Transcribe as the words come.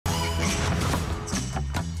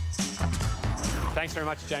Thanks very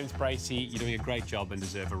much, James Bracey. You're doing a great job and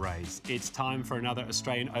deserve a raise. It's time for another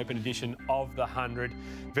Australian Open edition of the 100.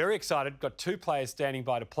 Very excited. Got two players standing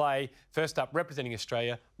by to play. First up, representing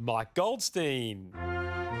Australia, Mike Goldstein.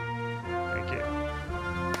 Thank you.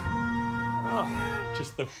 Oh,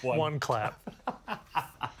 just the One clap.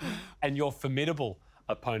 And your formidable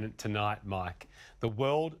opponent tonight, Mike, the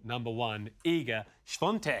world #1, Iga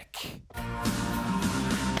Swiatek.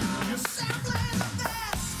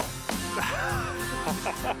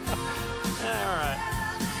 All right.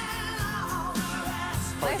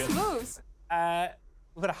 Nice moves.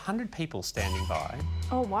 We've got 100 people standing by.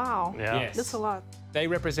 Oh, wow. Yeah. Yes. That's a lot. They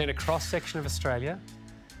represent a cross-section of Australia.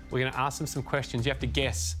 We're going to ask them some questions. You have to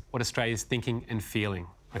guess what Australia's thinking and feeling.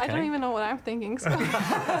 Okay? I don't even know what I'm thinking. So.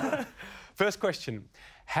 First question.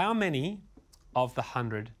 How many of the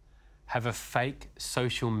 100 have a fake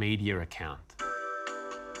social media account?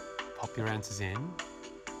 Pop your answers in.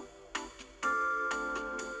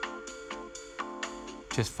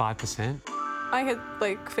 Just 5%? I had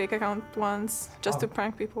like fake account once just to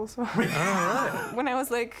prank people. So when I was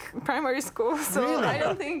like primary school, so Really? I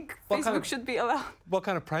don't think What Facebook kind of- should be allowed. What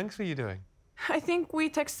kind of pranks were you doing? I think we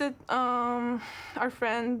texted our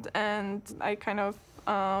friend, and I kind of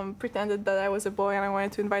pretended that I was a boy and I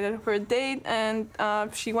wanted to invite her for a date, and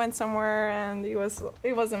she went somewhere and it was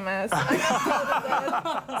a mess. I got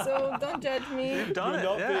told that, so don't judge me. You've done it.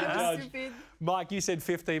 not being Yeah. judged. Stupid. Mike, you said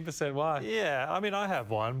 15%. Why? Yeah, I mean, I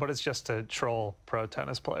have one, but it's just to troll pro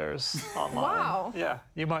tennis players online. Wow. Yeah,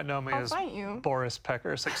 you might know me I'll as find you. Boris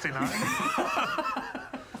Pecker, 69.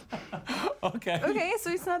 Okay. Okay,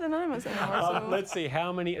 so it's not anonymous anymore. So. Let's see.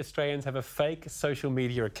 How many Australians have a fake social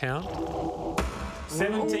media account?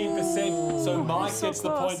 17%. So Mike so gets the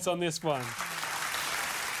close. points on this one.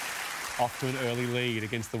 Off to an early lead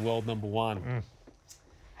against the world #1.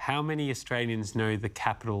 How many Australians know the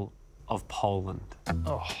capital of Poland?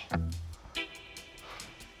 Oh.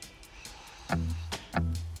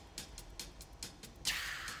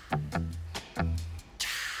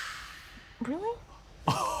 Really?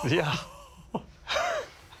 Yeah.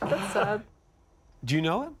 That's sad. Do you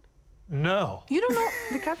know it? No. You don't know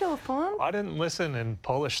the capital of Poland? I didn't listen in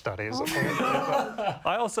Polish studies. Oh. But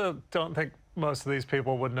I also don't think most of these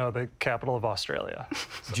people would know the capital of Australia.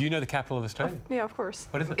 Do you know the capital of Australia? Yeah, of course.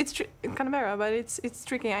 What is it? It's Canberra, but it's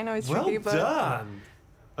tricky. I know it's tricky, but done.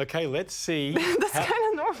 Okay, let's see. that's kind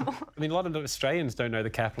of normal. I mean, a lot of Australians don't know the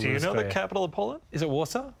capital Do you of know Australia. the capital of Poland? Is it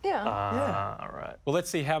Warsaw? Yeah. All right. Well, let's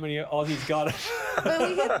see how many Aussies got it. But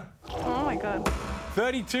we hit. Oh my God.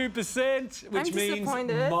 32%, which I'm means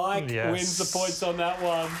disappointed. Mike Yes. wins the points on that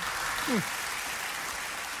one.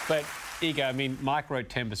 But, Iga, I mean, Mike wrote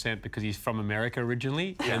 10% because he's from America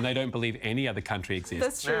originally, and they don't believe any other country exists.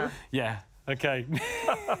 That's true. Yeah, okay.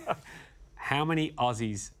 How many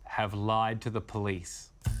Aussies have lied to the police?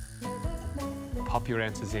 Pop your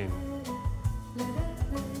answers in.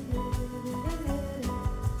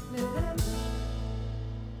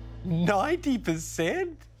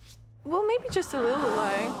 %90%? Well, maybe just a little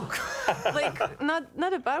like not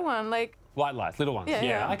a bad one. Like White lies, little ones.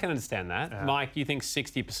 Yeah. I can understand that. Yeah. Mike, you think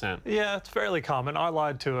 60%? Yeah, it's fairly common. I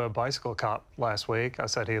lied to a bicycle cop last week. I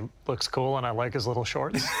said he looks cool and I like his little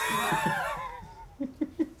shorts.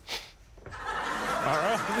 All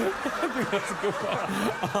right. I think that's a good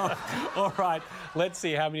one. All right. Let's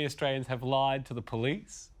see how many Australians have lied to the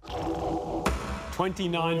police.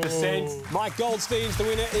 29%. Mike Goldstein's the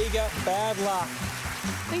winner. Iga, bad luck.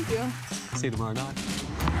 thank you. See you tomorrow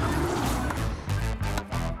night.